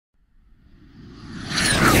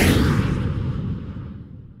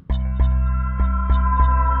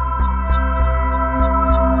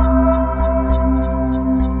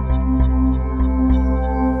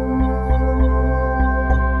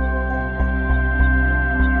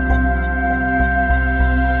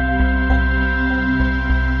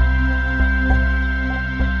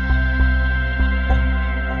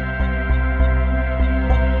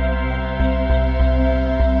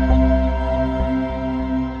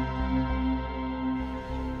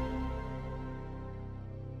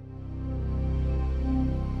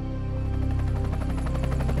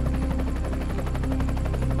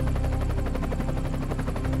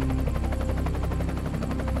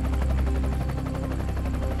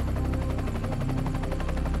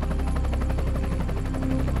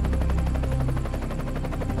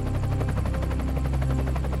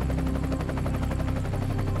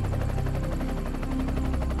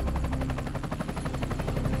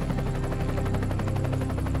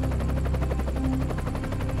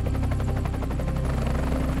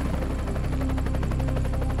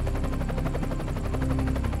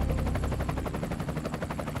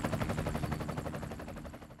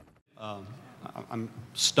I'm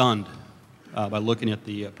stunned by looking at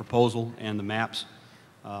the proposal and the maps.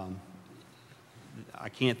 I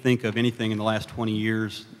can't think of anything in the last 20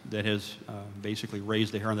 years that has basically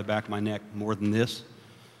raised the hair on the back of my neck more than this.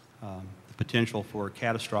 The potential for a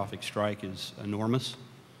catastrophic strike is enormous.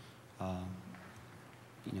 I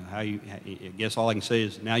guess all I can say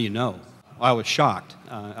is now you know. I was shocked.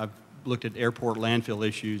 I've looked at airport landfill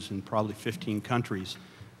issues in probably 15 countries.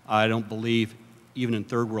 I don't believe, even in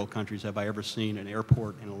third world countries, have I ever seen an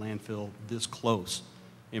airport and a landfill this close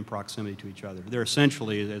in proximity to each other. They're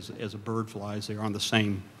essentially, as a bird flies, they're on the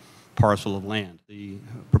same parcel of land. The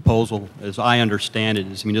proposal, as I understand it,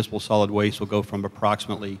 is municipal solid waste will go from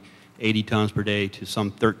approximately 80 tons per day to some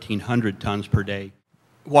 1,300 tons per day.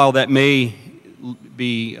 While that may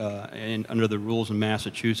be, under the rules in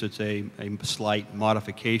Massachusetts, a slight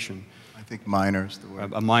modification. I think minor is the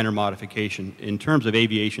word. A minor modification. In terms of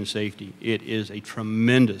aviation safety, it is a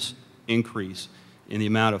tremendous increase in the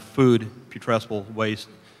amount of food, putrescible waste,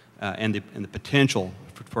 and the potential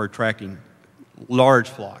for attracting large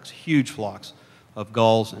flocks, huge flocks of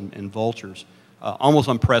gulls and vultures. Almost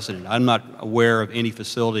unprecedented. I'm not aware of any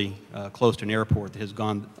facility close to an airport that has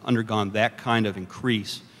undergone that kind of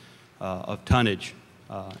increase of tonnage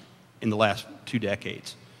in the last 2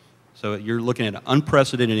 decades. So you're looking at an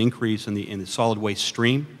unprecedented increase in the solid waste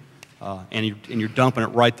stream, and you're dumping it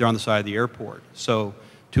right there on the side of the airport. So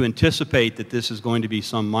to anticipate that this is going to be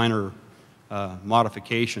some minor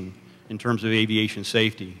modification in terms of aviation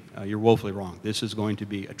safety, you're woefully wrong. This is going to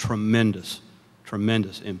be a tremendous,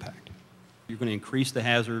 tremendous impact. You're going to increase the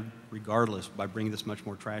hazard regardless by bringing this much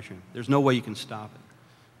more trash in. There's no way you can stop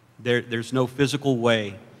it. There's no physical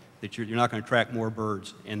way that you're not going to attract more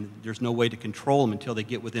birds, and there's no way to control them until they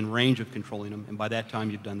get within range of controlling them, and by that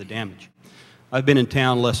time you've done the damage. I've been in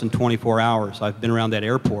town less than 24 hours. I've been around that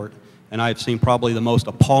airport, and I've seen probably the most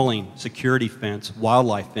appalling security fence,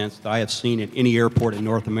 wildlife fence, that I have seen at any airport in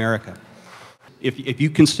North America. If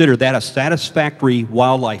you consider that a satisfactory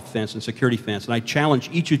wildlife fence and security fence, and I challenge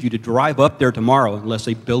each of you to drive up there tomorrow, unless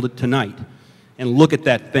they build it tonight, and look at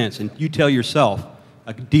that fence, and you tell yourself,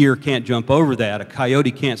 a deer can't jump over that, a coyote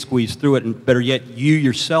can't squeeze through it, and better yet, you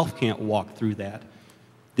yourself can't walk through that,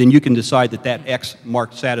 then you can decide that that X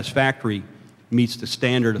marked satisfactory meets the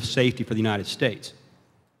standard of safety for the United States.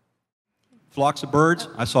 Flocks of birds,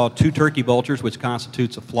 I saw 2 turkey vultures, which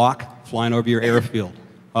constitutes a flock, flying over your airfield.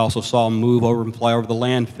 I also saw them move over and fly over the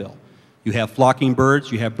landfill. You have flocking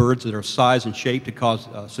birds, you have birds that are size and shape to cause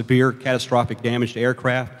severe catastrophic damage to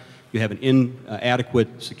aircraft. You have an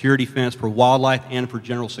inadequate security fence for wildlife and for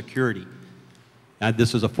general security. Now,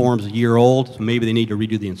 this is a form that's a year old, so maybe they need to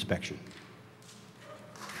redo the inspection.